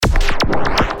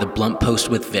The Blunt Post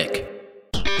with Vic.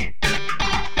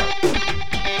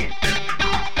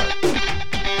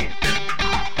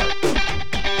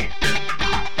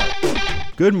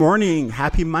 Good morning,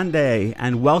 happy Monday,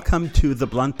 and welcome to The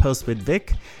Blunt Post with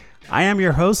Vic. I am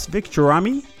your host, Vic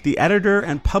Gerami, the editor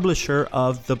and publisher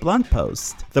of The Blunt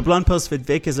Post. The Blunt Post with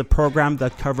Vic is a program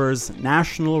that covers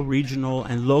national, regional,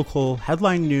 and local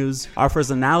headline news,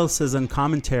 offers analysis and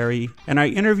commentary, and I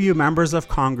interview members of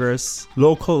Congress,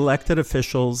 local elected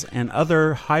officials, and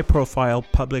other high-profile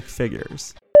public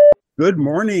figures. Good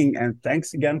morning, and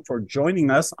thanks again for joining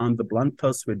us on The Blunt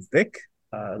Post with Vic.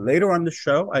 Later on the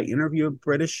show, I interview a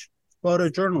British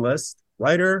photojournalist,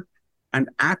 writer, and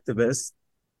activist,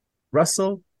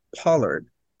 Russell Pollard,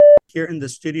 here in the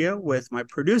studio with my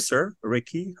producer,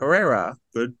 Ricky Herrera.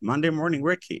 Good Monday morning,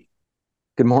 Ricky.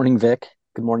 Good morning, Vic.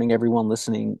 Good morning, everyone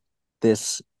listening.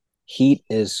 This heat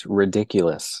is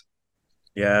ridiculous.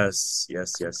 Yes.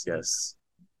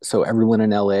 So everyone in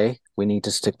LA, we need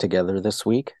to stick together this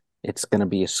week. It's going to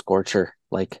be a scorcher,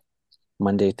 like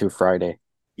Monday through Friday.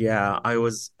 Yeah, I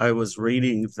was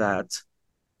reading that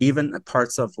even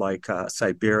parts of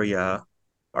Siberia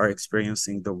are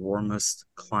experiencing the warmest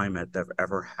climate they've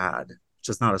ever had, which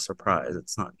is not a surprise.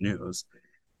 It's not news.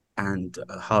 And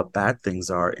how bad things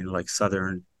are in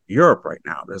southern Europe right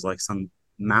now. There's some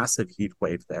massive heat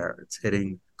wave there. It's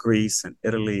hitting Greece and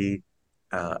Italy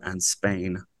and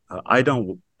Spain. I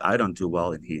don't do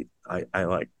well in heat. I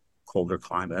like colder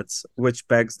climates, which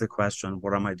begs the question,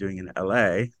 what am I doing in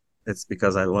LA? It's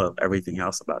because I love everything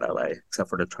else about LA except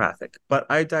for the traffic. But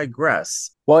I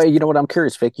digress. Well, you know what? I'm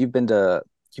curious, Vic. You've been to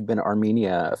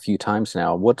Armenia a few times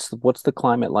now. What's the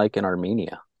climate like in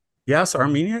Armenia? Yes,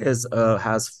 Armenia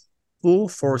has full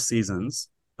 4 seasons.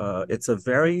 It's a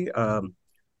very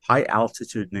high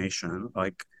altitude nation.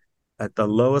 Like at the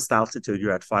lowest altitude,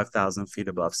 you're at 5,000 feet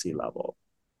above sea level,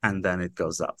 and then it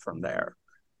goes up from there.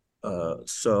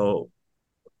 So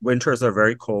winters are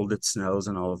very cold. It snows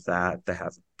and all of that. They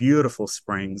have beautiful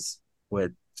springs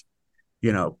with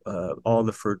all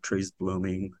the fruit trees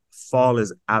blooming. Fall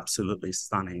is absolutely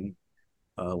stunning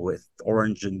with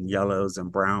orange and yellows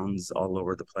and browns all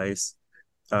over the place.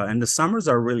 And the summers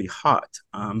are really hot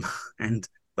and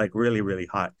really, really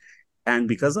hot. And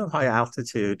because of high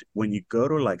altitude, when you go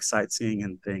to sightseeing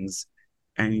and things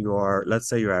and let's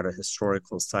say you're at a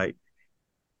historical site,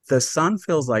 the sun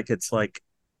feels like it's like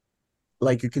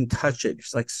you can touch it.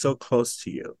 It's so close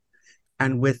to you.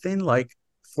 And within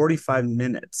 45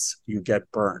 minutes, you get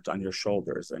burnt on your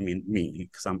shoulders. I mean, me,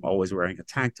 because I'm always wearing a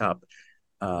tank top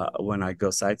when I go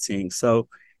sightseeing. So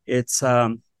it's,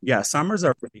 summers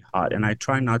are really hot, and I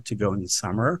try not to go in the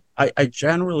summer. I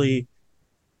generally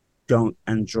don't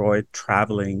enjoy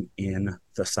traveling in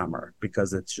the summer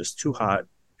because it's just too hot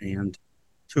and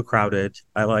too crowded.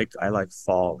 I like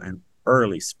fall and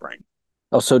early spring.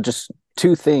 Oh, so just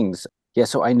 2 things. Yeah,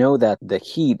 so I know that the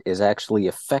heat is actually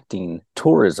affecting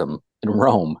tourism in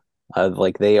Rome.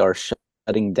 They are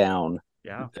shutting down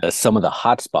some of the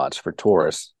hot spots for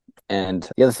tourists. And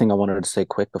the other thing I wanted to say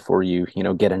quick before you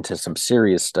get into some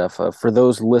serious stuff, for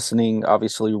those listening,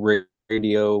 obviously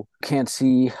radio can't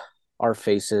see our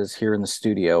faces here in the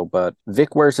studio, but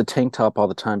Vic wears a tank top all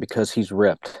the time because he's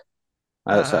ripped.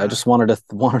 So I just wanted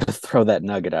to throw that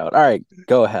nugget out. All right,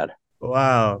 go ahead.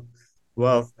 Wow.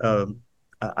 Well,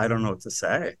 I don't know what to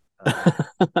say.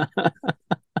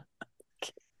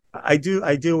 I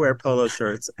do wear polo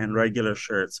shirts and regular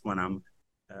shirts when I'm,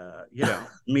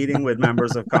 meeting with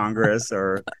members of Congress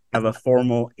or have a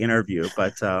formal interview.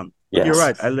 But yes. You're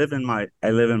right. I live in my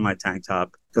tank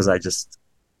top because I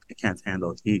can't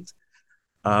handle heat.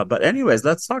 But anyways,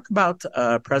 let's talk about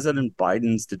President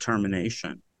Biden's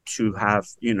determination to have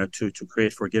to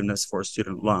create forgiveness for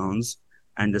student loans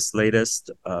and this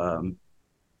latest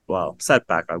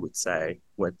setback, I would say,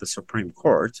 with the Supreme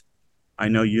Court. I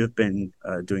know you've been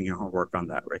doing your homework on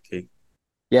that, Ricky.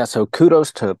 Yeah, so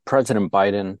kudos to President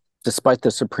Biden. Despite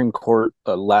the Supreme Court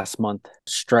last month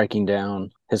striking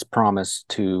down his promise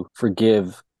to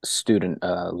forgive student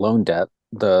loan debt,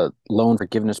 the loan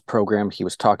forgiveness program he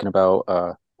was talking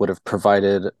about would have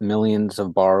provided millions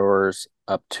of borrowers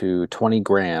up to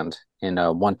 $20,000 in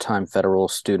a one-time federal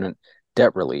student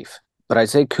debt relief. But I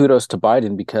say kudos to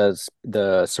Biden because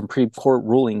the Supreme Court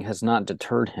ruling has not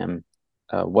deterred him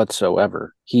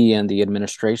whatsoever. He and the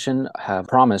administration have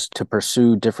promised to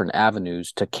pursue different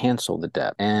avenues to cancel the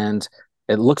debt. And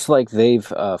it looks like they've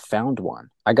found one.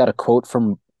 I got a quote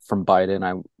from Biden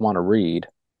I want to read.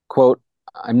 Quote,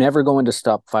 "I'm never going to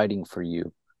stop fighting for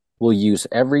you. We'll use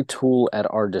every tool at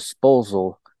our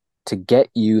disposal to get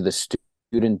you the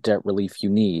student debt relief you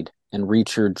need and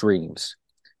reach your dreams.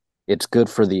 It's good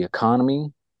for the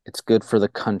economy. It's good for the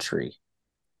country.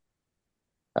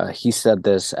 He said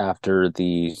this after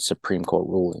the Supreme Court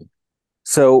ruling.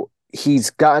 So he's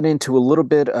gotten into a little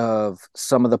bit of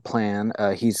some of the plan.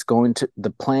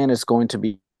 The plan is going to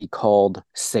be called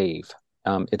SAVE.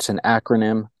 It's an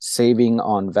acronym, Saving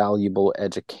on Valuable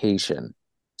Education.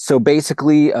 So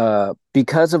basically,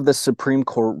 because of the Supreme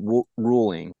Court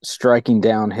ruling striking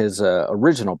down his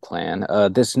original plan,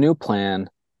 this new plan,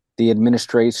 the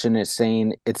administration is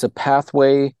saying it's a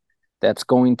pathway that's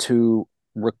going to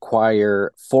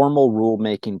require formal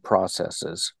rulemaking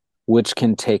processes, which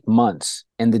can take months.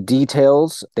 And the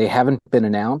details, they haven't been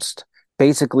announced.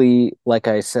 Basically, like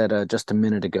I said just a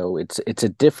minute ago, it's a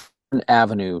different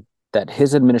avenue that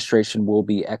his administration will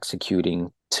be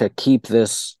executing to keep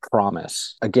this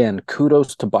promise. Again,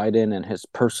 kudos to Biden and his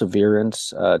perseverance,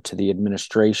 to the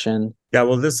administration. Yeah,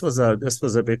 well, this was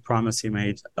a big promise he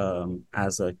made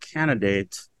as a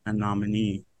candidate and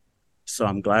nominee. So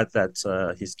I'm glad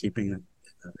that he's keeping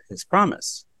his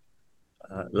promise.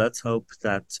 Let's hope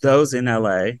that those in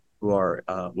LA who are,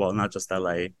 well, not just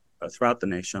LA, throughout the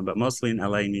nation, but mostly in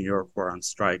LA, New York, who are on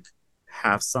strike,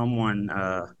 have someone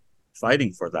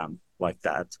fighting for them like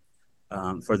that.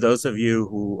 For those of you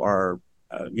who are,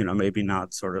 maybe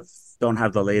not sort of don't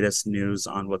have the latest news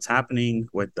on what's happening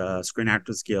with the Screen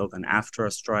Actors Guild and after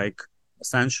a strike,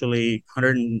 essentially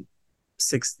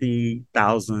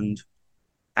 160,000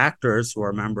 actors who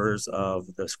are members of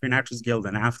the Screen Actors Guild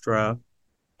and AFTRA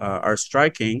are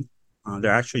striking.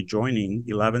 They're actually joining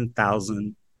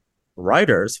 11,000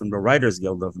 writers from the Writers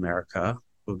Guild of America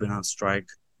who've been on strike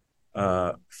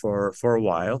for a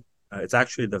while. It's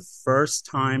actually the first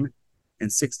time in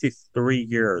 63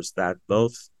 years that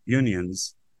both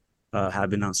unions have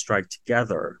been on strike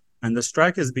together. And the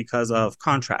strike is because of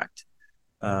contract.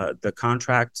 The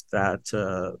contract that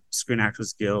Screen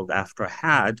Actors Guild AFTRA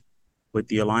had with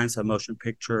the Alliance of Motion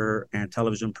Picture and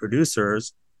Television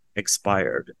Producers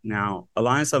expired. Now,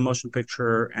 Alliance of Motion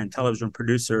Picture and Television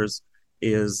Producers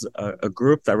is a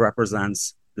group that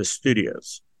represents the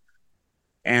studios.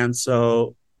 And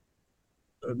so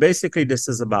basically, this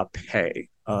is about pay.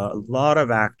 A lot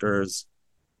of actors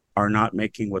are not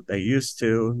making what they used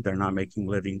to. They're not making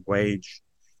living wage.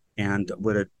 And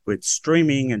with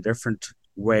streaming and different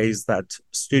ways that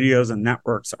studios and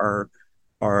networks are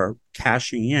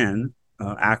cashing in,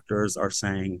 actors are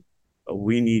saying,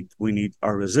 we need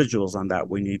our residuals on that.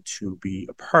 We need to be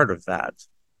a part of that.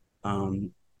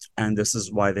 And this is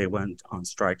why they went on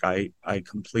strike. I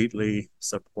completely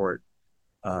support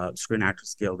Screen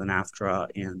Actors Guild and AFTRA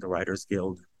and the Writers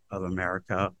Guild of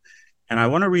America. And I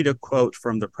want to read a quote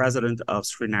from the president of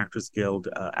Screen Actors Guild,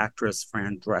 actress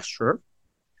Fran Drescher,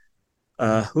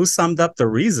 who summed up the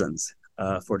reasons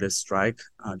for this strike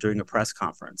during a press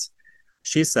conference.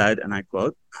 She said, and I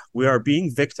quote, "We are being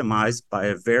victimized by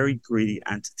a very greedy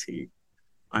entity.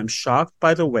 I'm shocked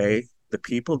by the way the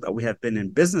people that we have been in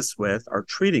business with are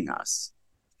treating us.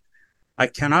 I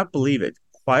cannot believe it,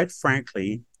 quite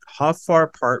frankly, how far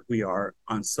apart we are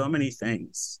on so many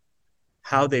things.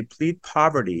 How they plead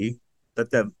poverty,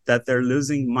 that they're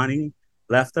losing money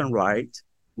left and right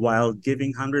while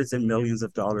giving hundreds of millions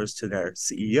of dollars to their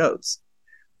CEOs.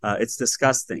 It's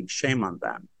disgusting. Shame on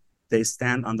them. They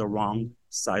stand on the wrong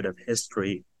side of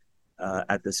history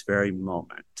at this very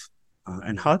moment."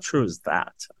 And how true is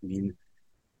that? I mean,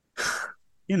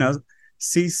 you know,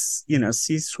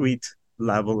 C-suite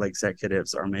level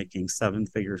executives are making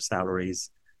seven-figure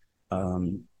salaries.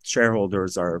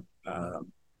 Shareholders are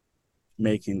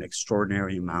making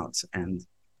extraordinary amounts, and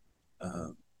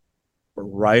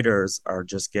writers are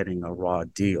just getting a raw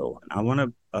deal. And I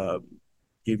want to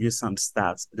give you some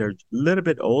stats. They're a little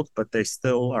bit old, but they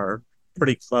still are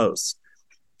pretty close.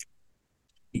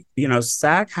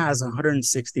 SAG has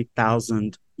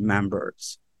 160,000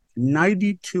 members.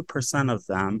 92% of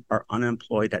them are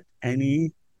unemployed at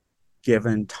any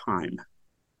given time.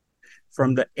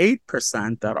 From the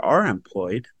 8% that are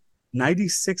employed,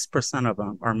 96% of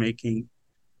them are making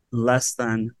less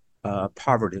than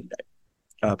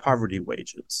poverty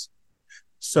wages.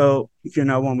 So,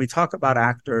 when we talk about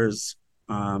actors,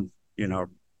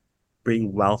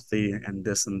 being wealthy and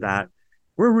this and that,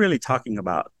 we're really talking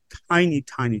about tiny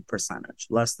percentage,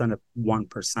 less than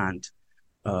 1%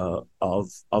 of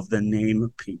the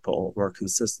name people who are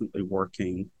consistently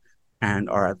working and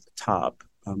are at the top.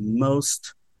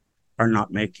 Most are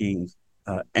not making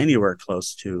anywhere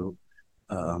close to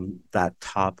that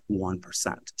top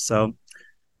 1%. So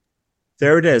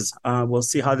there it is. We'll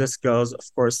see how this goes.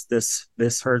 Of course, this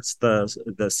hurts the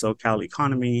SoCal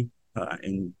economy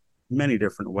in many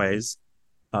different ways.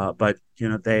 But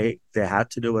they had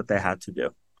to do what they had to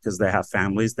do because they have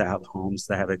families, they have homes,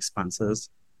 they have expenses.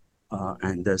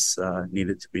 and this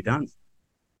needed to be done.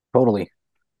 Totally.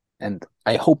 And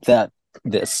I hope that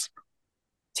this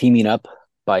teaming up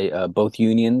by both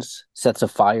unions sets a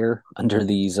fire under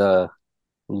these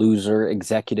loser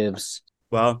executives.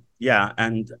 Well, yeah,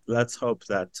 and let's hope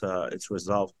that it's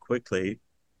resolved quickly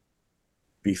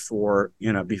before,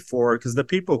 because the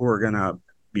people who are going to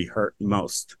be hurt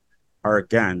most are,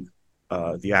 again,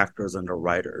 the actors and the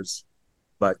writers.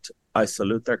 But I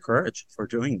salute their courage for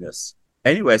doing this.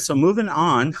 Anyway, so moving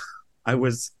on, I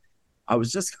was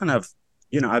just kind of,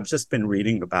 I've just been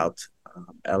reading about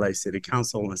LA City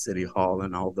Council and City Hall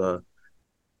and all the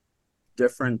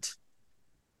different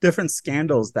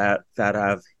scandals that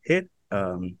have hit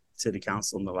City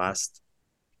Council in the last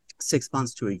 6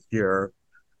 months to a year.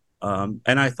 And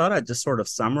I thought I'd just sort of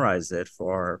summarize it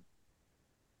for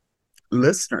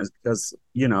listeners because,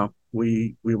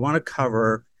 we want to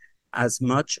cover as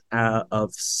much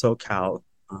of SoCal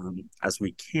as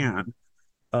we can.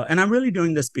 And I'm really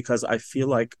doing this because I feel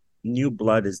like new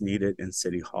blood is needed in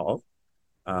City Hall.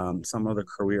 Some of the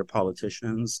career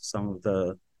politicians, some of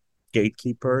the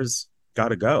gatekeepers got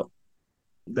to go.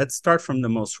 Let's start from the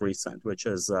most recent, which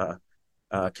is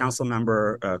Council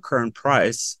Member Curran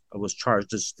Price was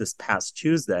charged this past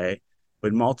Tuesday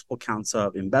with multiple counts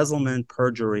of embezzlement,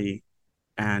 perjury,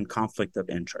 and conflict of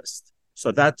interest.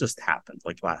 So that just happened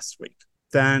like last week.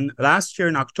 Then last year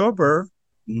in October,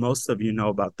 most of you know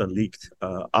about the leaked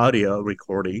audio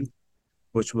recording,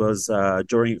 which was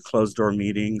during a closed door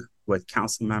meeting with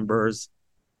council members,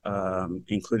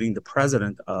 including the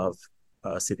president of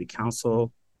City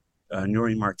Council,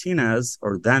 Nuri Martinez,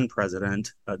 or then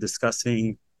president,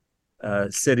 discussing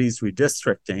cities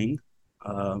redistricting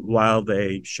while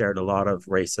they shared a lot of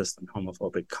racist and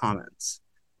homophobic comments.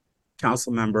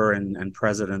 Council member and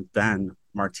president then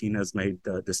Martinez made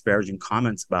disparaging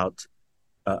comments about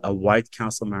a white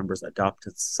council member's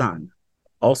adopted son.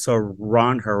 Also,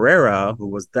 Ron Herrera, who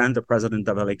was then the president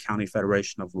of LA County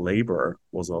Federation of Labor,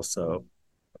 was also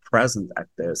present at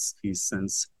this. He's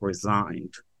since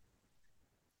resigned.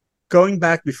 Going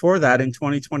back before that, in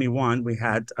 2021, we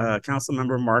had council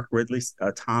member Mark Ridley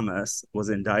Thomas was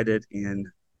indicted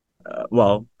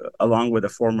along with a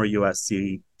former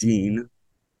USC dean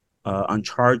on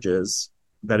charges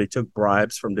that he took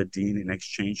bribes from the dean in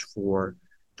exchange for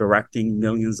directing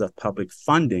millions of public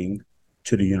funding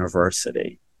to the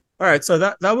university. All right, so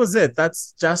that was it.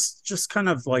 That's just kind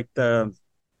of like there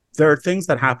are things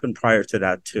that happened prior to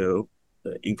that too,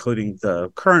 including the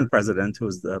current president, who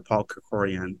is the Paul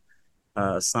Krikorian,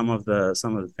 some of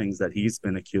the things that he's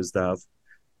been accused of.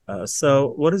 So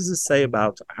what does this say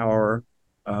about our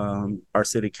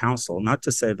city council? Not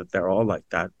to say that they're all like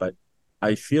that, but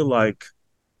I feel like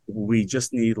we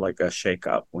just need like a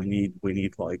shakeup. We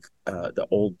need like the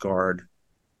old guard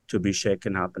to be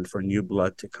shaken up and for new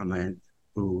blood to come in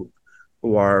who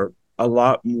are a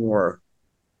lot more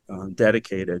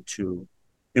dedicated to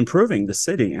improving the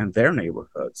city and their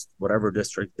neighborhoods, whatever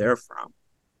district they're from.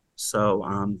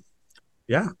 So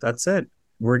yeah, that's it.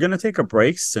 We're going to take a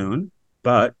break soon,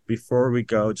 but before we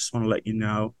go, just want to let you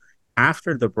know,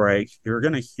 after the break, you're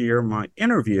going to hear my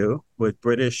interview with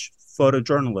British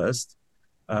photojournalist,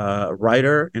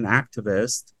 writer and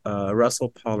activist, Russell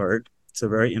Pollard. It's a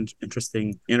very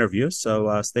interesting interview,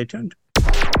 so stay tuned.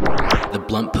 The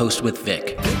Blunt Post with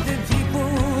Vic.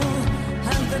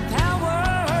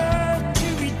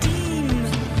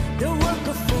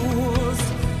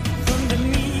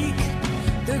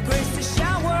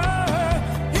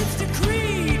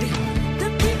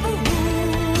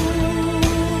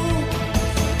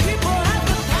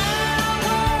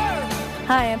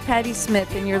 Hi, I'm Patty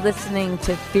Smith, and you're listening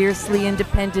to Fiercely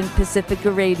Independent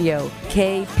Pacifica Radio,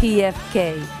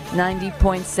 KPFK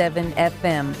 90.7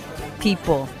 FM.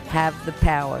 People have the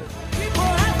power.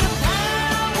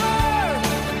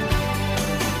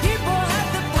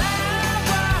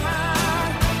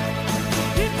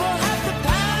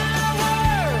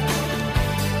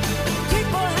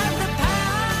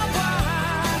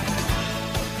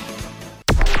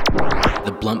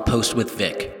 The Blunt Post with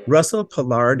Vic. Russell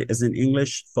Pollard is an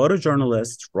English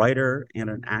photojournalist, writer, and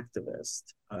an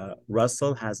activist.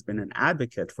 Russell has been an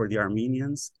advocate for the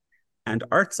Armenians and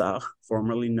Artsakh,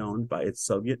 formerly known by its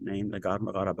Soviet name,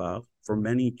 Nagorno-Karabakh, for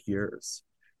many years.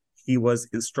 He was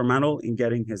instrumental in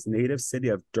getting his native city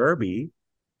of Derby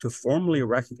to formally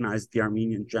recognize the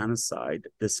Armenian genocide,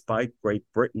 despite Great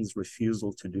Britain's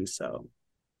refusal to do so.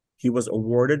 He was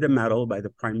awarded a medal by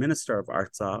the Prime Minister of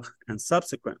Artsakh and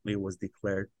subsequently was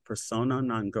declared persona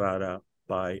non grata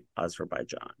by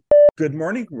Azerbaijan. Good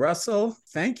morning, Russell.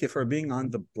 Thank you for being on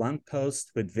the Blunt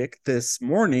Post with Vic this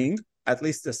morning. At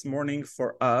least this morning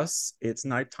for us, it's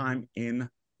nighttime in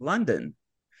London.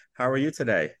 How are you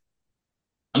today?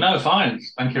 No, fine.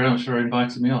 Thank you very much for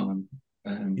inviting me on.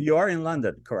 You are in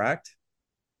London, correct?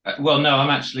 Well, no,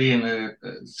 I'm actually in a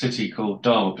city called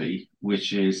Derby,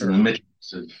 which is in the Sure.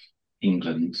 Midlands of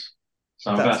England.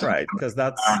 So I'm That's about an right, because hour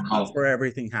that's and a that's half. where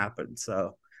everything happened.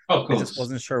 So Oh, of I just course.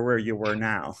 wasn't sure where you were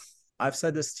now. I've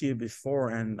said this to you before,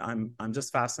 and I'm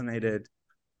just fascinated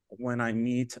when I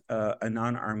meet a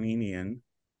non-Armenian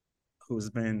who's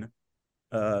been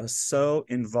so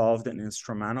involved and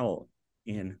instrumental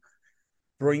in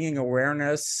bringing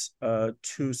awareness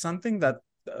to something that,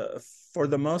 for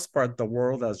the most part, the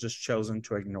world has just chosen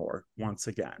to ignore. Once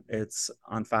again, it's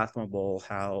unfathomable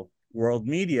how world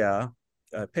media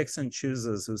picks and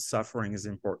chooses whose suffering is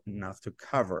important enough to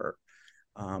cover.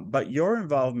 But your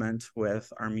involvement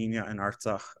with Armenia and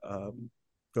Artsakh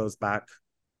goes back,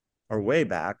 or way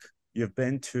back. You've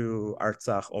been to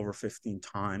Artsakh over 15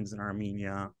 times in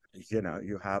Armenia.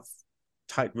 You have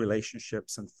tight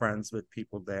relationships and friends with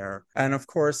people there. And of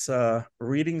course,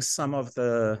 reading some of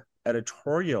the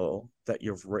editorial that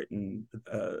you've written,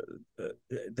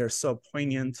 they're so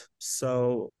poignant,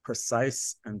 so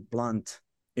precise and blunt.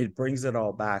 It brings it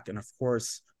all back. And of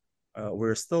course,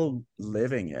 we're still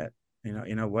living it.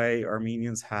 In a way,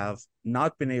 Armenians have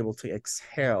not been able to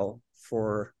exhale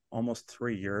for almost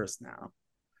 3 years now.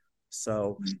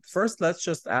 So first, let's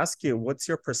just ask you, what's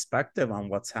your perspective on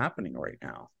what's happening right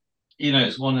now?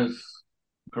 It's one of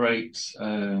great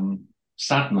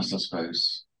sadness, I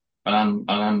suppose. And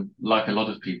I'm like a lot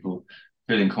of people,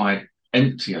 feeling quite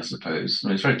empty, I suppose. I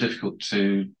mean, it's very difficult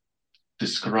to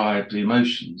describe the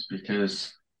emotions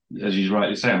because, as you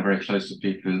rightly say, I'm very close to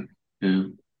people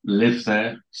who live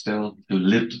there still, who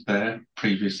lived there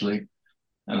previously,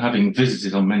 and having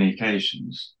visited on many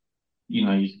occasions,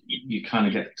 you kind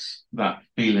of get that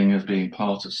feeling of being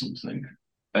part of something.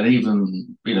 And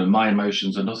even, my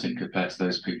emotions are nothing compared to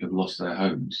those people who've lost their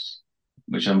homes,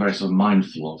 which I'm very sort of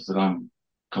mindful of, that I'm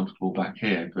comfortable back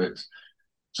here. But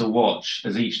to watch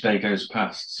as each day goes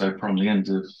past, so from the end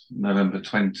of November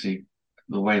 20,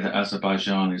 the way that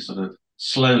Azerbaijan is sort of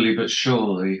slowly but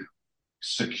surely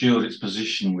secured its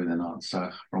position within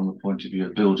Artsakh from the point of view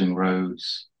of building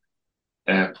roads,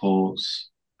 airports,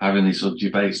 having these sort of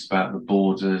debates about the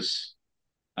borders,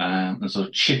 and sort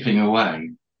of chipping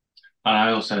away. And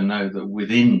I also know that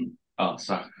within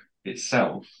Artsakh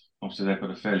itself, obviously they've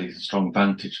got a fairly strong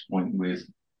vantage point with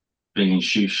being in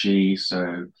Shushi, so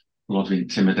a lot of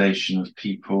intimidation of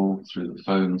people through the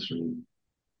phone, through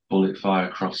bullet fire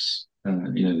across,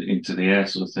 into the air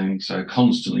sort of thing. So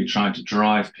constantly trying to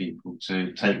drive people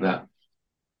to take that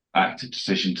active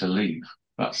decision to leave.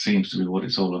 That seems to be what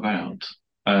it's all about.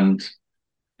 And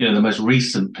the most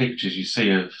recent pictures you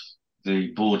see of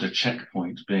the border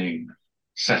checkpoint being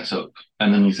set up,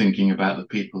 and then you're thinking about the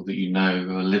people that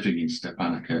who are living in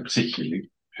Stepanakert, particularly,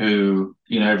 who,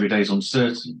 every day is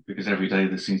uncertain because every day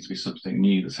there seems to be something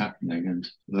new that's happening, and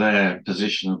their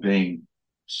position of being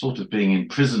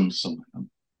imprisoned somehow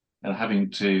and having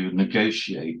to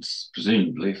negotiate,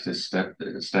 presumably, if this step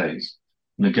stays,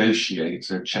 negotiate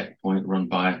a checkpoint run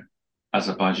by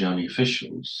Azerbaijani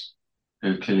officials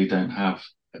who clearly don't have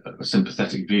a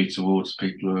sympathetic view towards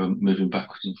people who are moving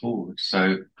backwards and forwards.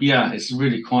 So, yeah, it's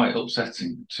really quite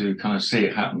upsetting to kind of see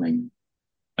it happening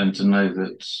and to know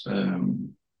that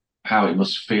how it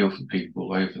must feel for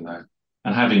people over there.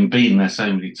 And having been there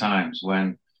so many times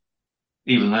when,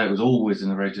 even though it was always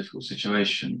in a very difficult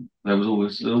situation, there was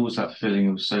always that feeling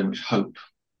of so much hope.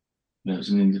 It was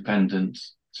an independent,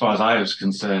 as far as I was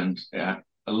concerned, it had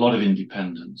a lot of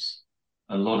independence,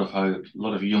 a lot of hope, a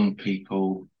lot of young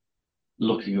people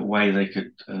looking at way they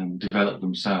could develop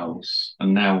themselves,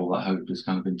 and now all that hope has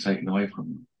kind of been taken away from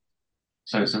them.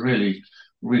 So it's a really,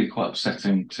 really quite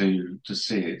upsetting to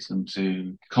see it and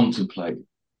to contemplate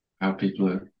how people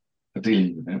are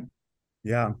dealing with it.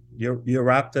 Yeah, you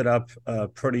wrapped it up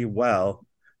pretty well.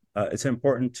 It's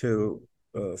important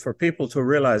for people to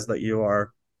realize that you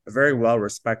are a very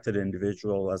well-respected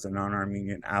individual as a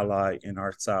non-Armenian ally in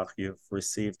Artsakh. You've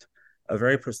received a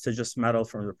very prestigious medal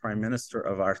from the Prime Minister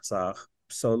of Artsakh.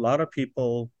 So a lot of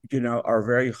people, are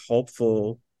very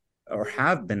hopeful, or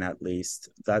have been at least,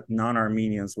 that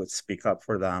non-Armenians would speak up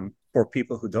for them, for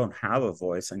people who don't have a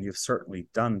voice, and you've certainly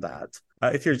done that.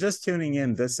 If you're just tuning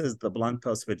in, this is the Blunt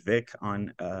Post with Vic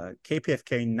on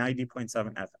KPFK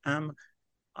 90.7 FM.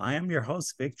 I am your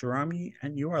host, Vic Jarami,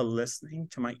 and you are listening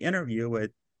to my interview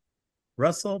with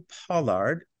Russell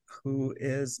Pollard, who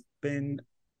has been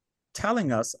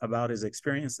telling us about his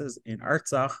experiences in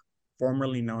Artsakh,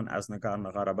 formerly known as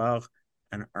Nagorno-Karabakh,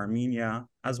 and Armenia,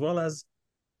 as well as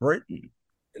Britain.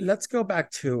 let's go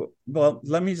back to, well,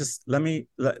 let me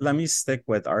stick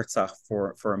with Artsakh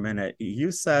for a minute.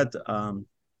 You said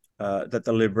that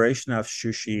the liberation of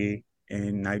Shushi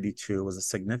in 92 was a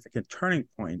significant turning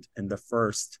point in the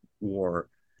first war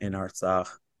in Artsakh,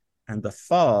 and the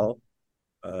fall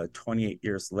 28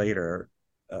 years later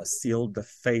sealed the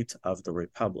fate of the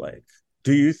republic.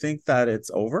 Do you think that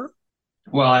it's over?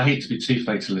 Well, I hate to be too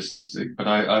fatalistic, but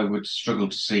I would struggle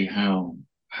to see how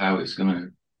it's going to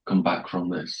come back from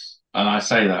this. And I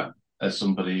say that as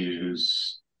somebody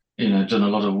who's done a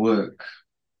lot of work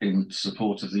in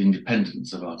support of the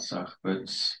independence of Artsakh, but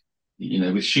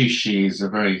with Shishi is a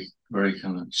very very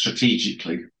kind of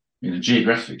strategically,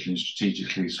 geographically and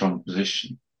strategically strong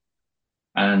position.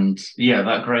 And yeah,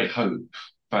 that great hope.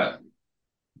 But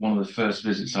one of the first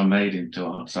visits I made into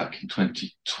Artsakh in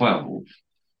 2012.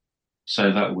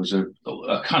 So that was a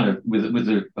kind of with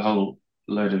the whole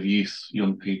load of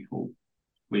young people.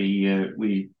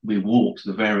 We walked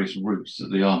the various routes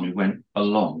that the army went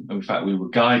along. In fact, we were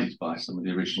guided by some of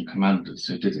the original commanders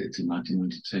who did it in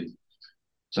 1992.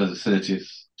 So the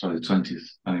 20th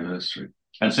anniversary.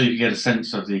 And so you get a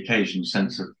sense of the occasion,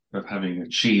 sense of having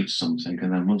achieved something.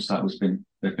 And then once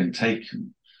they've been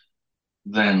taken,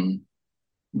 then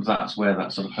that's where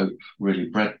that sort of hope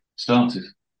really started.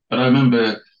 But I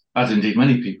remember, as indeed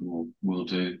many people will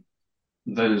do,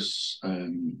 those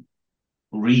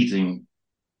reading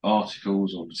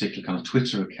articles or particular kind of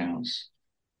Twitter accounts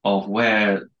of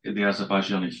where the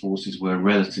Azerbaijani forces were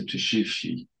relative to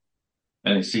Shivshi.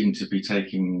 And it seemed to be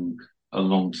taking a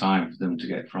long time for them to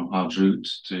get from Hadrut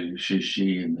to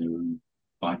Shivshi, and they were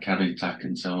by Karitak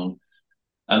and so on.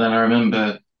 And then I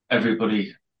remember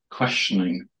everybody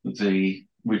questioning the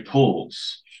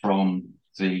reports from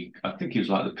I think he was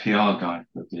like the PR guy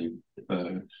of the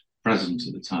president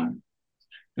at the time,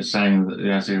 was saying that the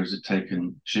Azeris had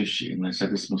taken Shishi, and they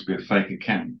said this must be a fake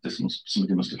account.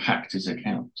 Somebody must have hacked his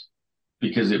account,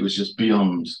 because it was just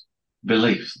beyond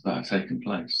belief that had taken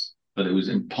place. That it was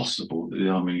impossible that the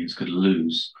Armenians could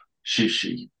lose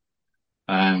Shishi,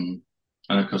 and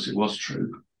of course it was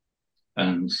true.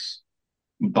 And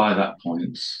by that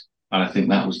point, and I think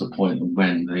that was the point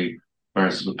when the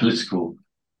various sort of political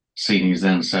seniors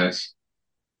then said,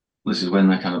 this is when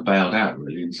they kind of bailed out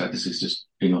really and said, this is just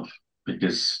enough.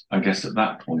 Because I guess at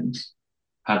that point,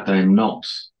 had they not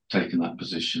taken that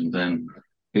position, then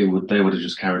they would have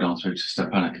just carried on through to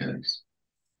Stepanakert.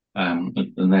 And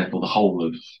therefore the whole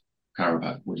of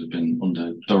Karabakh would have been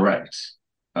under direct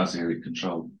Azeri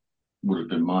control, would have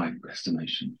been my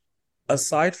estimation.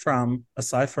 Aside from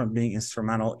being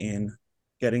instrumental in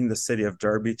getting the city of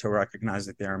Derby to recognize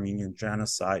the Armenian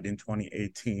genocide in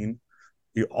 2018,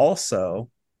 you also,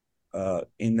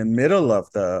 in the middle of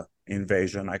the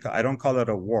invasion, I don't call it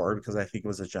a war because I think it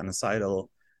was a genocidal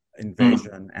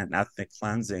invasion and ethnic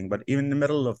cleansing, but even in the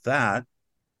middle of that,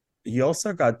 you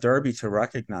also got Derby to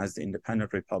recognize the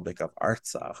independent Republic of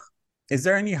Artsakh. Is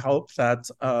there any hope that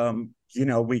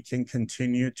we can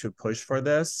continue to push for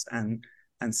this and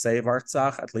save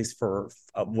Artsakh, at least for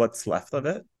what's left of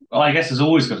it? Well, I guess there's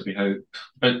always got to be hope,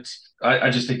 but I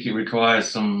just think it requires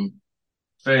some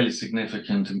fairly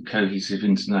significant and cohesive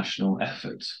international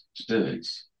effort to do it.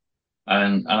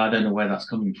 And I don't know where that's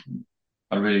coming from.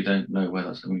 I really don't know where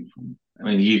that's coming from. I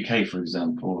mean, the UK, for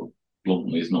example,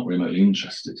 bluntly, is not remotely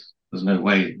interested. There's no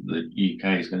way the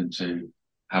UK is going to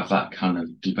have that kind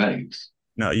of debate.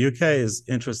 No, UK is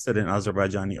interested in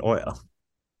Azerbaijani oil.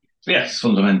 Yes,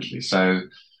 fundamentally. So,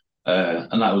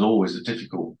 and that was always a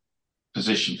difficult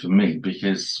position for me,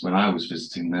 because when I was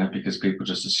visiting there, because people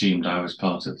just assumed I was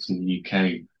part of the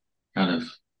UK kind of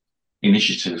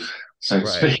initiative, so to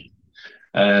speak.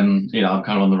 I'm kind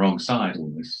of on the wrong side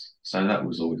on this. So that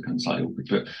was always kind of slightly awkward.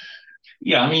 But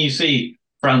yeah, I mean, you see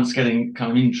France getting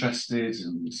kind of interested,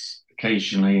 and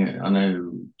occasionally, I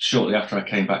know shortly after I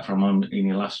came back from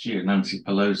Armenia last year, Nancy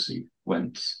Pelosi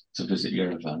went to visit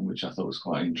Yerevan, which I thought was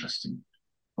quite interesting,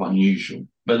 quite unusual.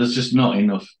 But there's just not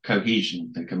enough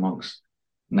cohesion, I think, amongst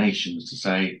nations to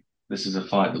say this is a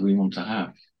fight that we want to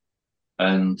have.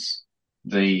 And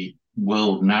the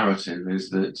world narrative is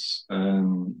that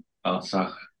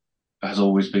Artsakh has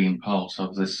always been part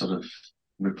of this sort of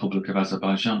Republic of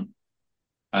Azerbaijan.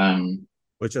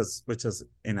 Which is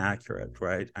inaccurate,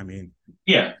 right? I mean,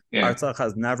 yeah. Artsakh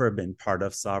has never been part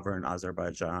of sovereign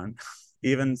Azerbaijan.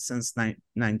 Even since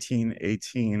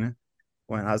 1918,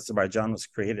 when Azerbaijan was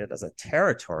created as a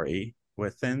territory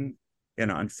within,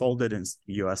 unfolded in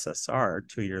USSR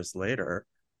 2 years later,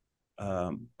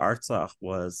 Artsakh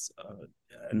was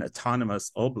an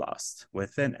autonomous oblast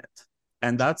within it.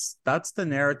 And that's the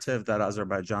narrative that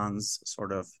Azerbaijan's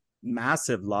sort of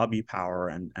massive lobby power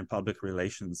and public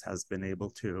relations has been able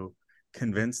to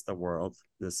convince the world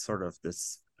this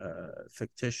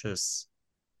fictitious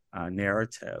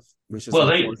narrative, which is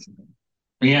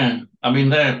unfortunate. I mean,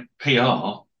 their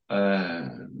PR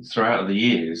throughout the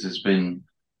years has been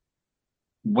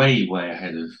way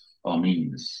ahead of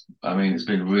Armenia's. I mean, it's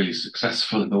been really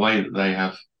successful in the way that they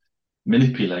have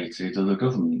manipulated other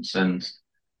governments, and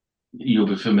you'll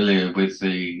be familiar with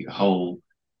the whole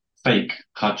fake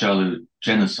Karjalu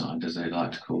genocide, as they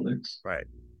like to call it, right,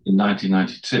 in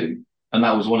 1992. And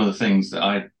that was one of the things that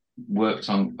I worked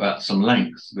on at some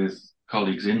length with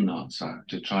colleagues in Artsakh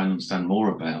to try and understand more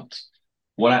about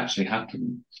what actually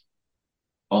happened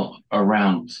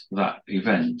around that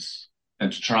event,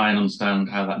 and to try and understand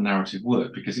how that narrative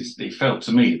worked, because it felt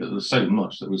to me that there was so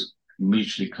much that was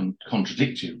mutually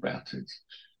contradictory about it.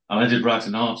 And I did write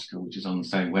an article, which is on the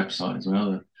same website as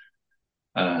another,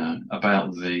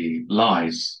 about the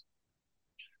lies.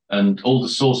 And all the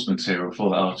source material for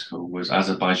that article was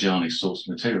Azerbaijani source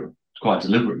material, quite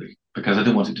deliberately, because I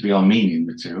didn't want it to be Armenian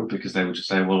material, because they would just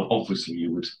say, well, obviously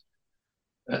you would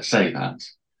say that.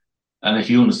 And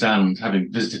if you understand,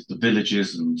 having visited the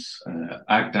villages and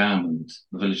Agdam and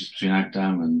the villages between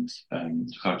Agdam and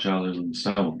Kharjalu and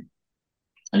so on,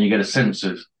 and you get a sense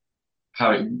of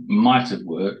how it might have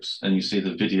worked, and you see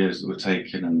the videos that were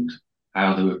taken and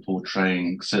how they were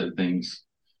portraying certain things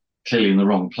clearly in the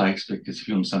wrong place, because if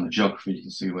you understand the geography, you can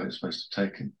see where it's supposed to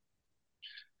have taken.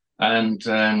 And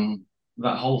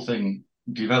that whole thing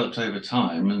developed over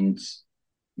time, and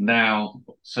now,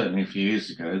 certainly a few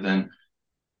years ago, then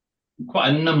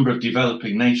quite a number of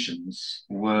developing nations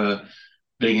were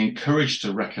being encouraged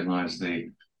to recognize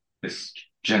this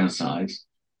genocide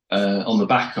on the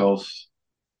back of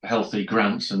healthy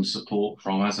grants and support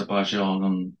from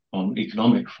Azerbaijan on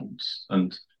economic fronts.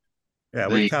 And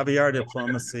with caviar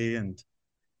diplomacy and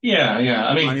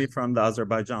I mean, money from the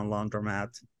Azerbaijan laundromat.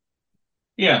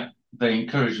 Yeah, they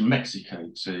encouraged Mexico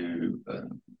to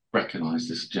recognize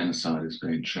this genocide as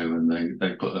being true, and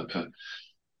they put up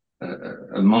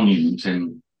a monument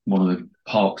in one of the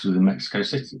parks within Mexico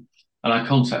City. And I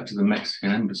contacted the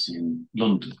Mexican embassy in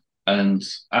London and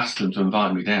asked them to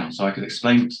invite me down so I could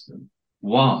explain to them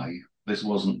why this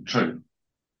wasn't true,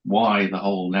 why the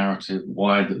whole narrative,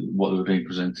 what they were being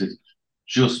presented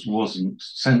just wasn't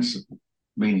sensible,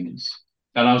 meaningless.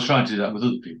 And I was trying to do that with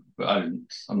other people, but I'm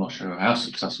not sure how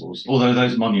successful it was, although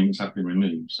those monuments have been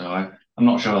removed. So I'm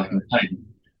not sure I can claim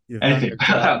anything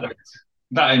about that.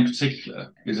 That in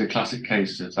particular is a classic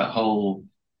case of that whole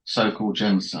so-called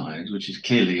genocide, which is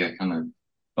clearly a kind of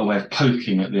a way of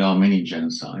poking at the Armenian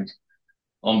genocide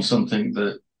on something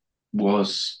that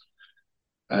was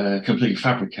completely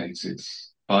fabricated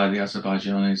by the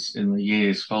Azerbaijanis in the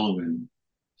years following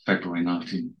February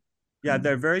 19. Yeah,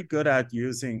 they're very good at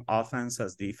using offense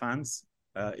as defense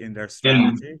in their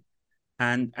strategy,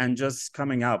 and just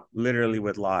coming up literally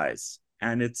with lies.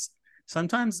 And it's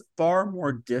sometimes far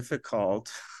more difficult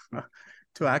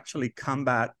to actually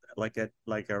combat like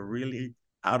a really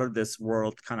out of this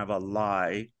world kind of a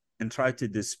lie and try to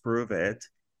disprove it.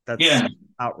 That's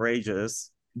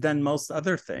outrageous than most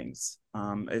other things.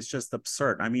 It's just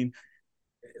absurd. I mean,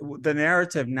 the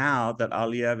narrative now that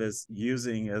Aliyev is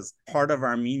using is part of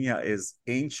Armenia is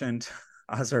ancient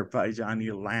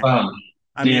Azerbaijani land.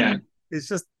 I mean, it's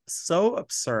just so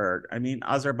absurd. I mean,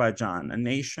 Azerbaijan, a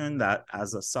nation that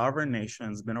as a sovereign nation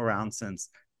has been around since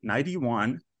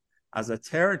 91, as a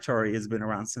territory has been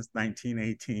around since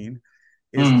 1918,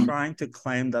 is trying to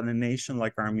claim that a nation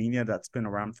like Armenia that's been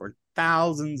around for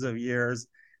thousands of years,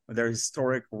 with their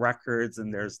historic records,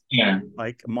 and there's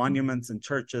like monuments and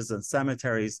churches and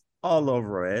cemeteries all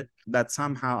over it, that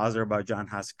somehow Azerbaijan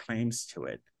has claims to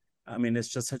it. I mean, it's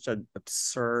just such an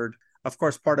absurd. Of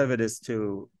course, part of it is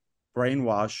to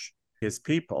brainwash his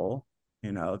people,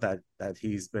 you know, that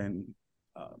he's been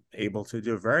able to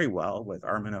do very well with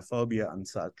Armenophobia and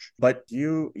such. But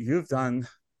you've done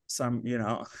some, you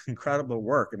know, incredible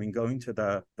work. I mean, going to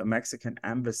the Mexican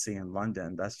embassy in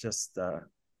London, that's just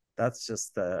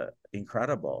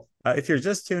incredible. If you're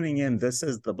just tuning in, this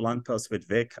is the Blunt Post with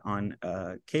Vic on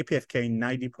KPFK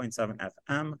 90.7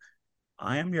 FM.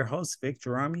 I am your host, Vic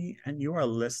Jerami, and you are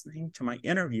listening to my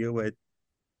interview with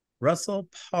Russell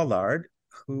Pollard,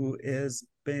 who has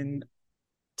been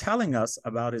telling us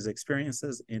about his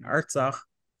experiences in Artsakh,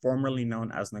 formerly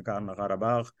known as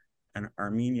Nagorno-Karabakh, and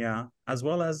Armenia, as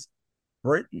well as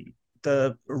Britain.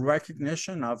 The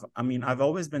recognition of, I mean, I've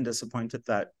always been disappointed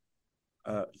that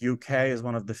UK is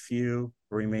one of the few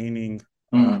remaining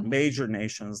major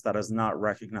nations that has not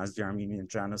recognized the Armenian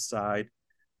genocide,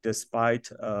 despite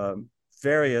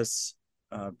various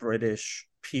British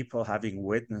people having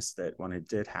witnessed it when it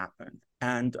did happen.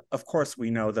 And of course,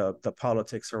 we know the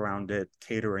politics around it,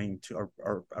 catering to,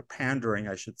 or pandering,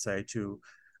 I should say, to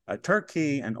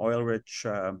Turkey and oil-rich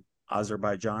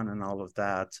Azerbaijan and all of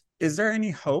that. Is there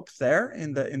any hope there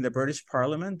in the British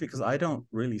Parliament? Because I don't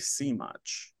really see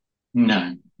much.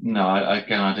 No, I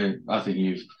don't. I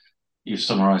think you've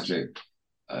summarised it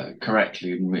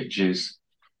correctly, which is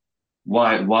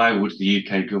why would the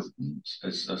UK government,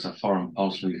 as a foreign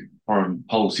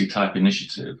policy type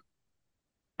initiative,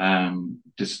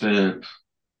 disturb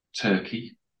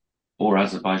Turkey or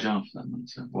Azerbaijan for that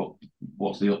matter?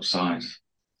 What's the upside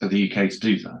for the UK to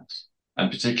do that? And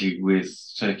particularly with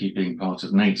Turkey being part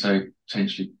of NATO,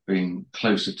 potentially being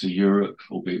closer to Europe,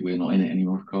 albeit we're not in it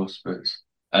anymore, of course, but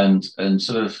and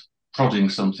sort of prodding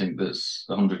something that's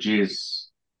 100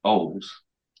 years old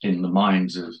in the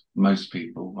minds of most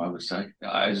people, I would say.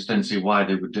 I just don't see why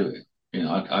they would do it. You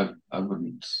know, I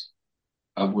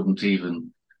wouldn't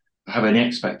even have any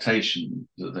expectation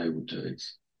that they would do it.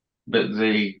 But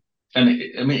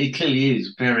it clearly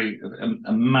is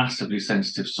a massively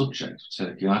sensitive subject for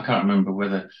Turkey. And I can't remember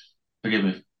whether, forgive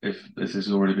me if this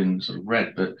has already been sort of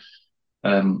read, but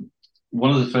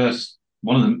one of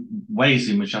the ways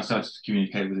in which I started to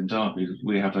communicate within Derby is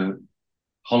we have a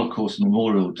Holocaust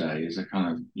Memorial Day as a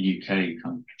kind of UK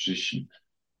kind of tradition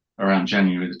around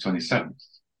January the 27th,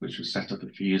 which was set up a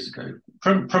few years ago,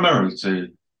 primarily to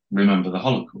remember the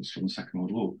Holocaust from the Second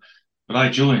World War. But I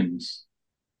joined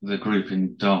the group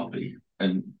in Derby,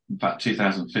 and in fact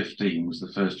 2015 was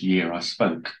the first year I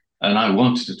spoke, and I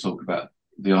wanted to talk about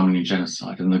the Armenian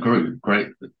genocide, and the group,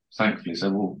 thankfully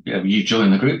said, well, yeah, you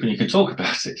join the group and you can talk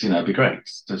about it, it'd be great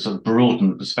to sort of broaden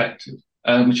the perspective,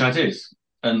 which I did.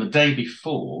 And the day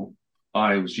before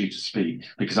I was due to speak,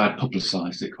 because I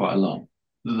publicised it quite a lot,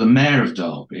 the mayor of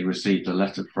Derby received a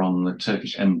letter from the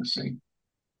Turkish embassy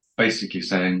basically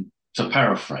saying, to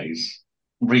paraphrase,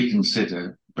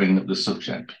 reconsider bringing up the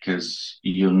subject because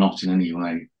you're not in any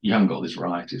way, you haven't got this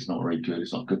right, it's not very good,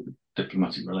 it's not good for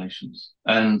diplomatic relations.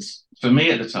 And for me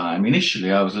at the time,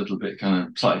 initially I was a little bit kind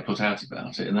of slightly put out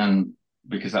about it, and then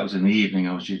because that was in the evening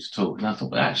I was due to talk, and I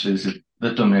thought, well, actually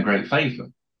they've done me a great favour.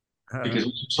 Because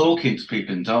when you're talking to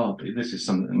people in Derby, this is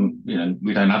something,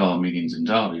 we don't have Armenians in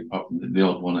Derby apart from the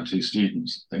odd one or two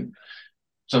students, I think.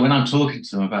 So when I'm talking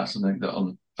to them about something that on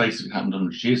the face of it happened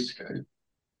 100 years ago,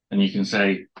 and you can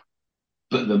say,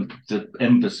 but the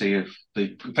embassy of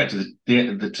effectively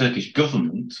the Turkish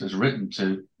government has written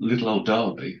to little old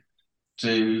Derby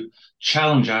to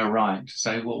challenge our right to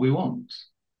say what we want.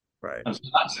 Right. And so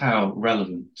that's how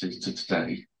relevant it is to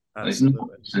today. It's not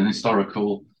an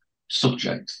historical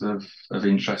subject of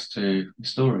interest to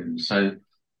historians. So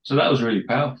that was really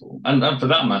powerful. And for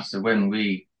that matter, when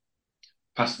we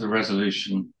passed the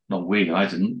resolution, not we, I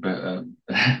didn't, but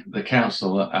the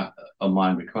council on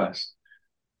my request,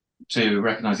 to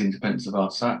recognise the independence of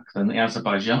Artsakh, then the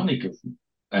Azerbaijani government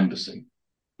embassy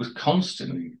was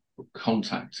constantly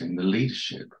contacting the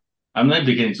leadership. And they're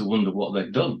beginning to wonder what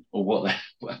they've done or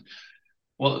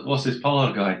what's this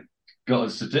Pollard guy got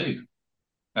us to do.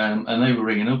 And they were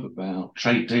ringing up about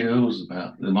trade deals,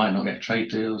 about they might not get trade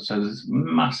deals. So there's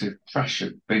massive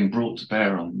pressure being brought to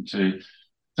bear on them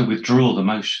to withdraw the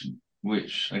motion,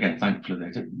 which, again, thankfully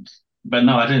they didn't. But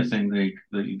no, I don't think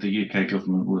the UK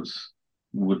government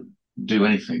would do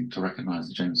anything to recognise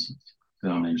the genocide, the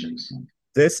Armenian genocide.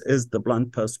 This is The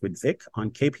Blunt Post with Vic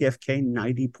on KPFK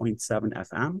 90.7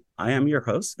 FM. I am your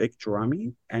host, Vic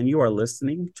Jarami, and you are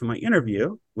listening to my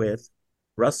interview with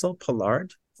Russell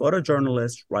Pollard,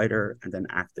 photojournalist, writer, and an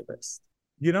activist.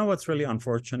 You know what's really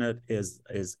unfortunate is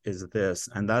this,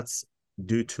 and that's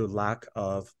due to lack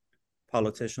of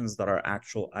politicians that are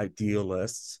actual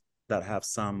idealists that have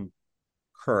some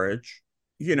courage.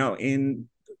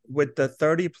 With the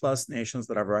 30 plus nations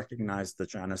that have recognized the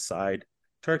genocide,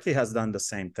 Turkey has done the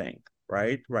same thing,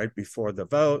 right? Right before the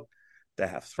vote, they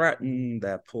have threatened, they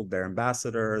have pulled their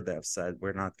ambassador, they have said,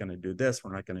 we're not going to do this,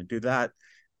 we're not going to do that.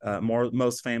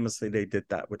 Most famously, they did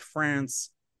that with France,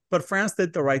 but France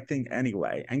did the right thing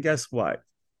anyway. And guess what?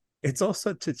 It's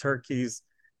also to Turkey's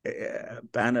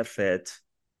benefit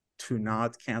to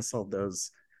not cancel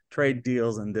those trade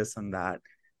deals and this and that.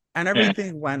 And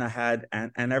everything went ahead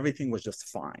and everything was just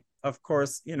fine. Of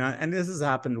course, and this has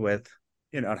happened with,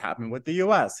 it happened with the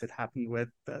US. It happened with,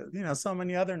 so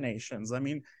many other nations. I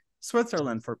mean,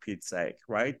 Switzerland, for Pete's sake,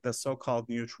 right? The so-called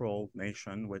neutral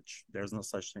nation, which there's no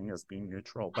such thing as being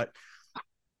neutral. But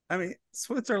I mean,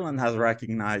 Switzerland has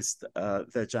recognized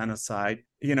the genocide.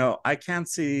 I can't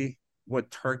see what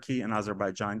Turkey and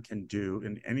Azerbaijan can do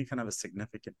in any kind of a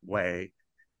significant way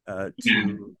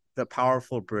to the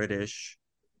powerful British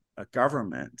a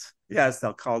government, yes,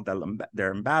 they'll call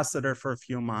their ambassador for a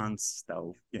few months.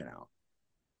 They'll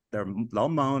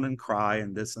moan and cry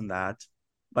and this and that,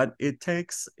 but it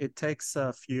takes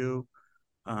a few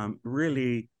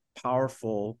really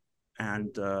powerful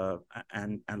and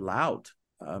loud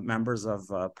members of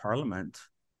parliament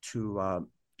to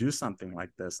do something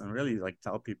like this and really like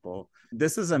tell people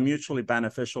this is a mutually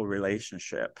beneficial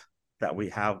relationship that we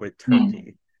have with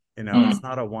Turkey. It's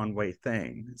not a one-way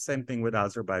thing. Same thing with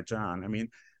Azerbaijan. I mean,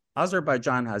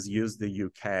 Azerbaijan has used the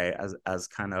UK as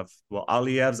kind of, well,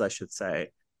 Aliyevs, I should say.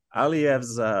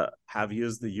 Aliyevs have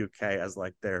used the UK as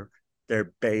like their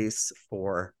base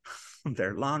for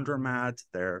their laundromat,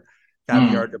 their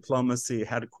caviar diplomacy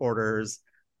headquarters,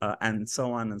 and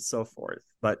so on and so forth.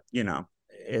 But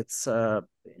it's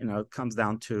it comes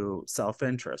down to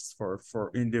self-interest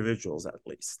for individuals at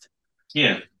least.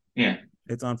 Yeah.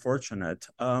 It's unfortunate.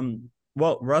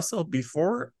 Well, Russell,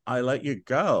 before I let you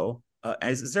go,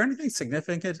 is there anything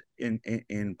significant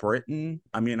in Britain?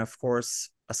 I mean, of course,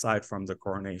 aside from the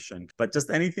coronation, but just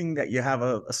anything that you have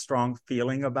a strong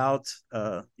feeling about,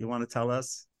 you want to tell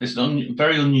us? It's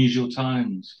very unusual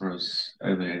times for us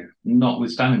over here,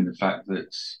 notwithstanding the fact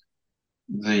that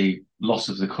the loss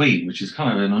of the Queen, which is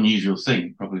kind of an unusual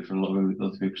thing, probably for a lot of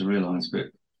other people to realise, but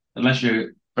unless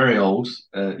you're very old,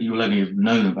 you will only have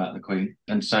known about the Queen.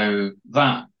 And so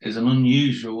that is an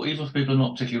unusual, even for people who are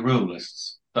not particularly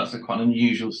royalists, that's quite an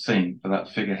unusual thing for that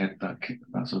figurehead,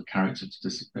 that sort of character to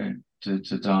disappear, to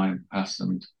die and pass,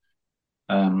 and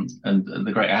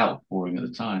the great outpouring at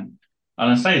the time.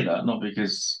 And I say that not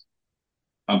because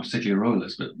I'm particularly a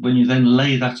royalist, but when you then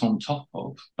lay that on top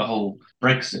of the whole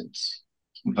Brexit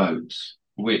vote,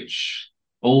 which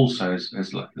also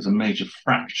has a major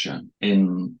fracture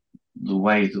in the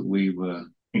way that we were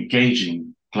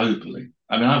engaging globally.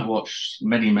 I mean, I've watched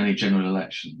many general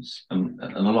elections, and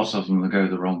a lot of them go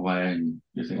the wrong way, and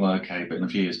you think, well, okay, but in a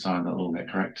few years' time, that'll all get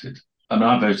corrected. I mean,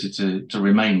 I voted to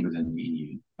remain within the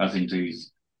EU. I think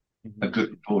a good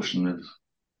proportion of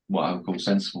what I would call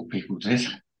sensible people did.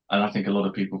 And I think a lot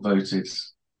of people voted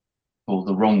for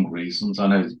the wrong reasons. I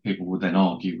know that people would then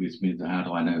argue with me that how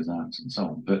do I know that and so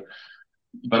on. But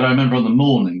I remember on the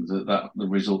morning that the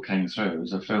result came through,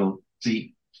 as I felt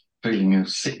deep feeling of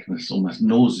sickness, almost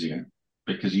nausea,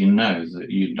 because you know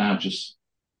that you now just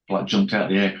like jumped out of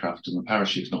the aircraft and the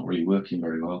parachute's not really working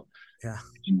very well. Yeah.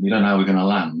 We don't know how we're going to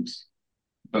land,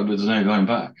 but there's no going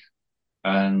back.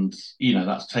 And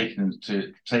that's taken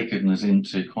us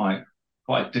into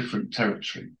quite different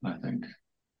territory, I think.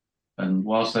 And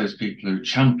whilst those people who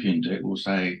championed it will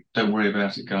say, don't worry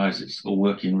about it, guys, it's all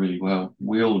working really well,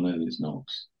 we all know it's not.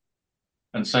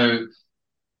 And so,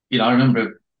 I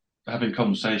remember having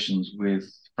conversations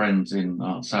with friends in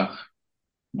Artsakh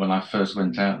when I first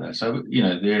went out there. So,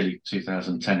 the early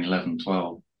 2010, 11,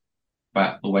 12,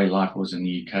 about the way life was in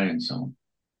the UK and so on.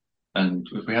 And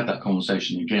if we had that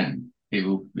conversation again, it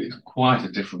will be quite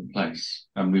a different place.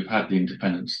 And we've had the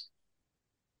independence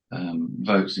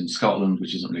votes in Scotland,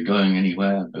 which isn't really going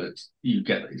anywhere, but you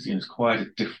get it's quite a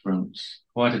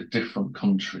different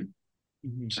country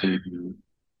to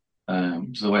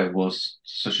the way it was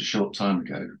such a short time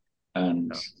ago,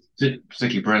 and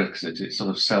particularly Brexit, it's sort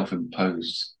of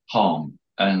self-imposed harm,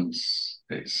 and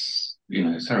it's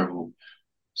a terrible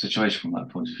situation from that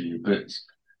point of view.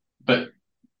 But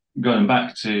going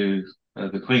back to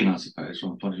the Queen, I suppose, from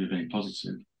the point of view of being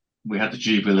positive, we had the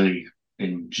Jubilee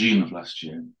in June of last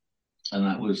year. And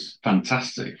that was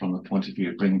fantastic from the point of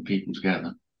view of bringing people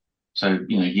together. So,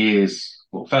 years,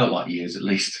 well, felt like years at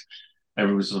least,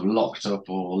 everyone was sort of locked up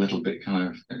or a little bit kind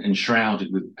of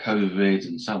enshrouded with COVID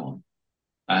and so on.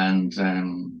 And,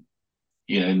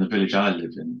 in the village I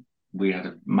live in, we had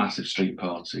a massive street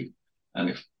party,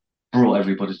 and it brought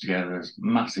everybody together as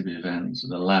massive events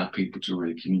and allowed people to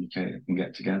really communicate and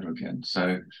get together again.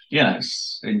 So,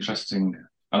 it's interesting.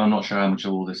 And I'm not sure how much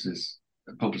of all this is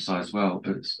publicized well,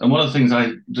 and one of the things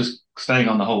I, just staying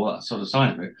on the whole sort of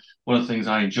side of it, one of the things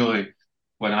I enjoy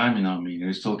when I'm in Armenia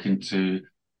is talking to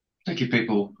particularly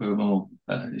people who are more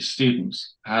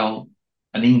students, how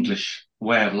an English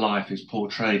way of life is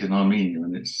portrayed in Armenia,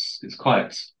 and it's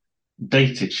quite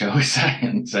dated, shall we say,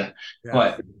 and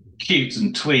quite cute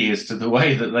and twee as to the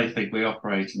way that they think we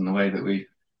operate and the way that we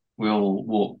all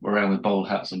walk around with bowler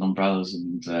hats and umbrellas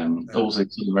and also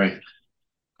sort of very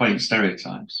quaint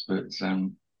stereotypes,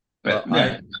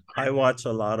 I watch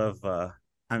a lot of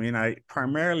I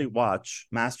primarily watch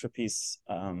masterpiece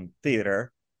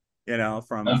theater,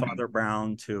 from Father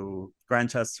Brown to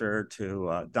Grantchester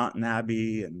to Downton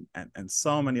Abbey and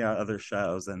so many other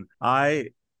shows, and I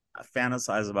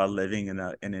fantasize about living in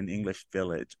an English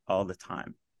village all the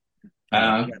time.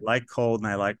 I like cold and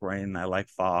I like rain and I like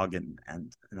fog and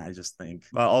I just think,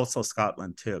 well, also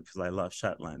Scotland too, because I love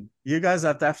Shetland. You guys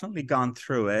have definitely gone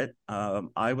through it.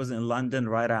 I was in London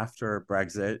right after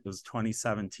Brexit. It was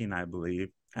 2017, I believe.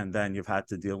 And then you've had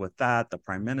to deal with that, the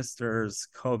prime ministers,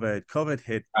 COVID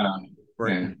hit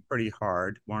Britain pretty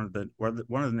hard. One of the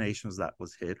nations that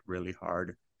was hit really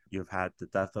hard. You've had the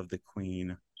death of the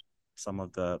Queen, some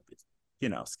of the,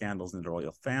 scandals in the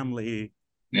royal family.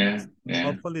 Yeah.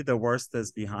 Hopefully the worst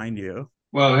is behind you.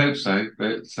 Well, I hope so.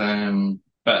 But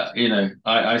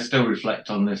I still reflect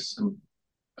on this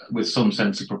with some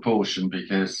sense of proportion,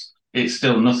 because it's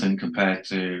still nothing compared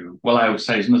to, well, I would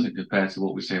say it's nothing compared to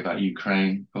what we say about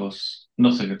Ukraine, of course,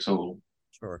 nothing at all.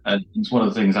 Sure. And it's one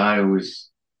of the things I always,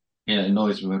 it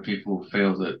annoys me when people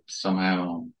feel that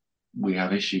somehow we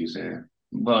have issues here.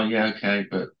 Well, yeah, okay,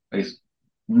 but it's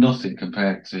nothing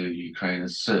compared to Ukraine.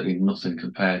 It's certainly nothing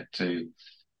compared to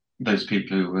those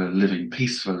people who were living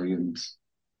peacefully and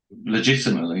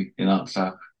legitimately in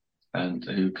Artsakh, and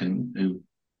who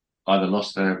either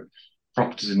lost their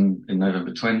properties in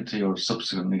November 20 or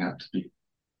subsequently had to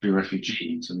be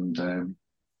refugees. And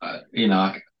I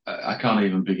can't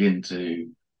even begin to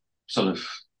sort of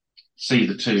see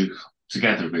the two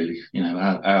together, really.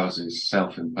 Ours is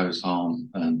self-imposed harm,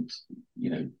 and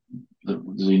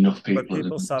there's enough people. But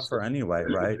people suffer anyway,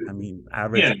 right? I mean,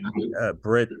 average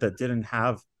Brit that didn't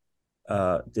have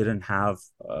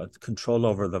control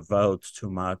over the votes too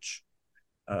much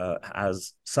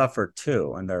has suffered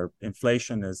too, and their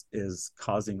inflation is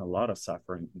causing a lot of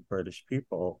suffering in British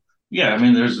people. Yeah, I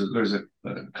mean, there's a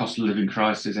cost of living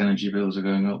crisis. Energy bills are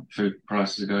going up, food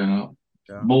prices are going up,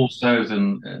 more so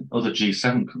than other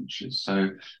G7 countries. So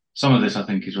some of this, I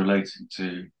think, is related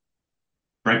to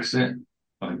Brexit.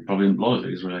 I think probably a lot of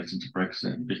it is related to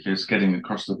Brexit, because getting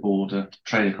across the border,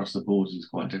 trade across the border is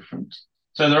quite different.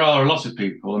 So there are a lot of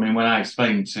people. I mean, when I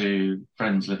explain to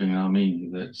friends living in Armenia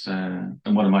that,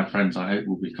 and one of my friends I hope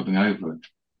will be coming over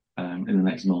in the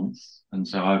next month, and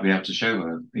so I'll be able to show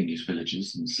her English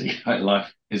villages and see how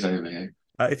life is over here.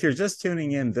 If you're just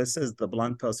tuning in, this is the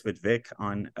Blunt Post with Vic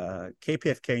on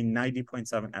KPFK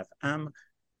 90.7 FM.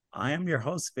 I am your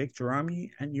host, Vic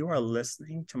Gerami, and you are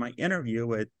listening to my interview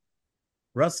with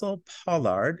Russell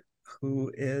Pollard,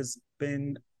 who has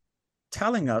been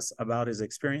telling us about his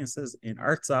experiences in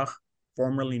Artsakh,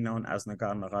 formerly known as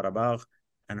Nagorno-Karabakh,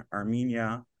 and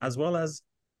Armenia, as well as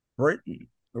Britain.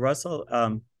 Russell,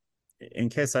 in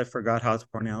case I forgot how to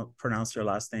pronounce your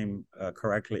last name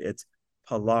correctly, it's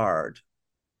Pollard.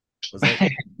 Was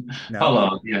it? No?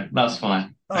 Pollard, yeah, that's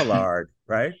fine. Pollard,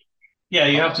 right? Yeah,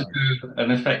 you have to do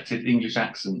an affected English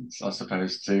accent, I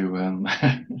suppose, to...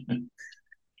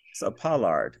 So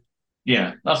Pollard.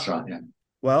 Yeah, that's right, yeah.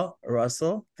 Well,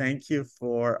 Russell, thank you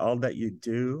for all that you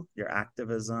do, your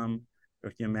activism,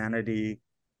 your humanity,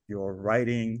 your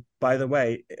writing. By the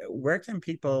way, where can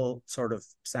people sort of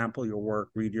sample your work,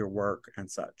 read your work, and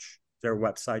such? Is there a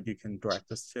website you can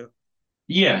direct us to?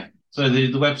 Yeah, so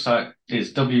the website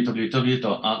is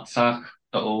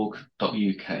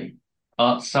www.artsakh.org.uk.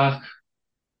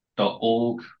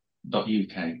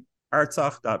 artsakh.org.uk.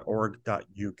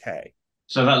 artsakh.org.uk.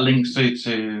 So that links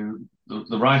to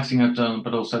the writing I've done,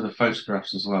 but also the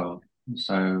photographs as well.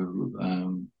 So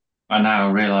I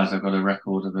now realise I've got a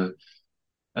record of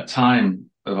a time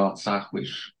of Artsakh,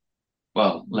 which,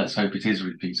 well, let's hope it is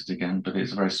repeated again, but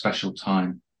it's a very special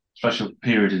time, special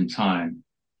period in time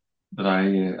that I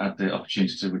had the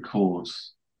opportunity to record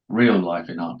real life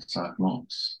in Artsakh, not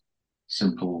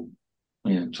simple,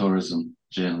 tourism,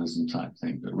 journalism type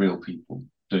thing, but real people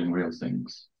doing real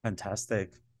things.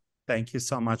 Fantastic. Thank you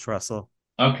so much, Russell.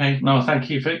 Okay, no, thank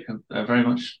you, Vic, very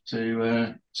much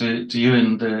to you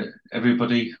and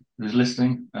everybody who's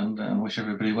listening, and wish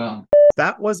everybody well.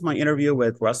 That was my interview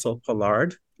with Russell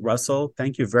Pollard. Russell,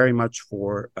 thank you very much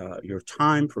for your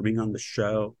time, for being on the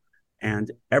show, and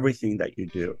everything that you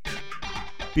do.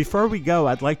 Before we go,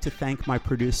 I'd like to thank my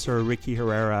producer, Ricky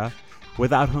Herrera,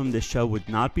 without whom this show would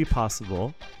not be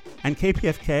possible, and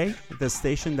KPFK, the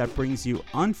station that brings you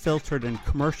unfiltered and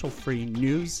commercial-free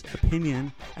news,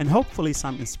 opinion, and hopefully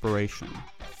some inspiration.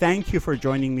 Thank you for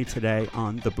joining me today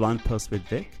on The Blunt Post with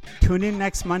Vic. Tune in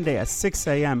next Monday at 6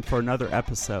 a.m. for another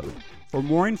episode. For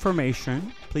more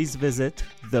information, please visit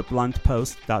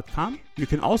thebluntpost.com. You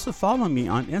can also follow me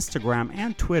on Instagram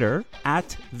and Twitter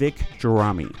at Vic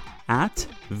Gerami, at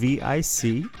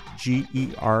VICGERAMI.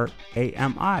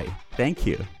 Thank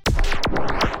you.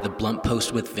 The Blunt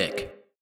Post with Vic.